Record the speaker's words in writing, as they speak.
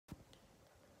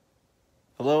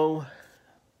Hello,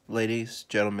 ladies,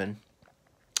 gentlemen,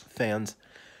 fans.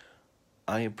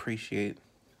 I appreciate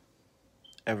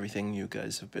everything you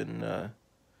guys have been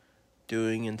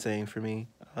doing and saying for me.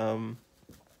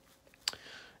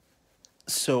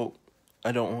 So,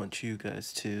 I don't want you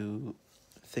guys to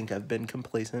think I've been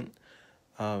complacent.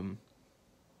 I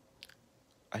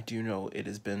do know it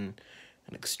has been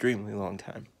an extremely long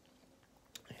time,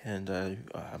 and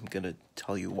I'm gonna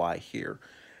tell you why here.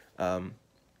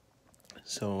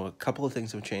 So a couple of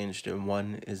things have changed, and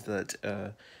one is that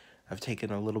I've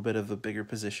taken a little bit of a bigger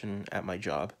position at my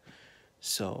job.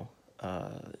 So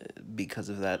because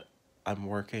of that, I'm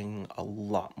working a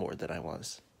lot more than I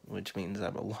was, which means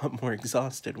I'm a lot more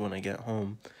exhausted when I get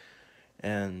home,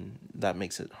 and that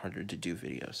makes it harder to do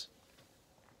videos.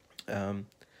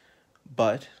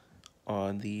 But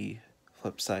on the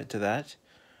flip side to that,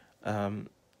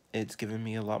 it's given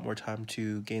me a lot more time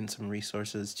to gain some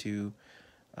resources to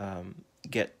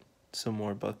get some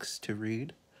more books to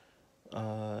read,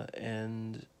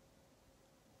 and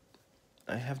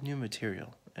I have new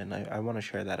material, and I want to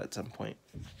share that at some point.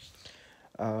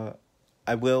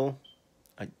 I will,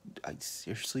 I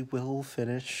seriously will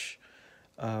finish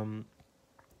the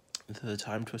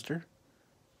Time Twister,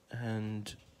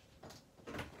 and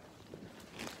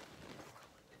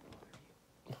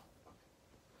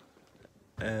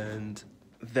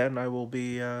then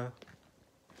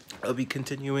I'll be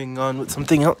continuing on with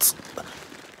something else.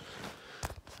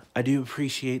 I do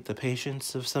appreciate the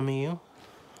patience of some of you.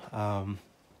 I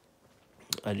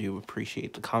do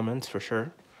appreciate the comments for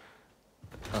sure.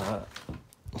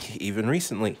 Even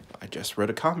recently, I just read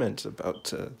a comment about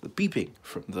the beeping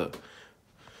from the...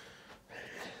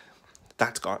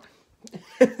 That's gone.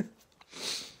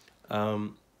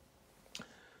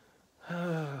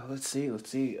 Let's see.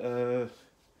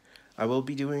 I will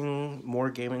be doing more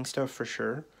gaming stuff for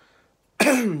sure.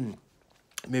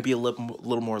 Maybe a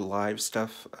little more live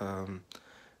stuff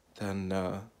than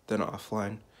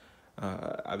offline.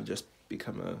 I've just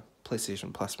become a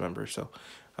PlayStation Plus member, so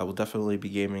I will definitely be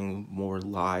gaming more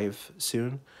live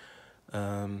soon.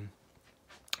 Yeah,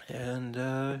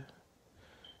 I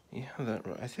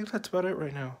think that's about it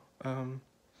right now.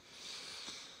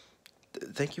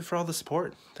 Thank you for all the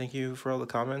support. Thank you for all the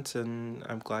comments, and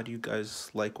I'm glad you guys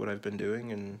like what I've been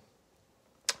doing and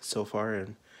so far,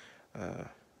 and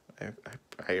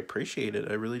I appreciate it.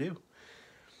 I really do.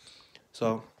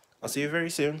 So I'll see you very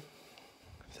soon.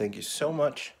 Thank you so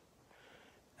much,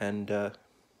 and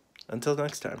until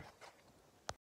next time.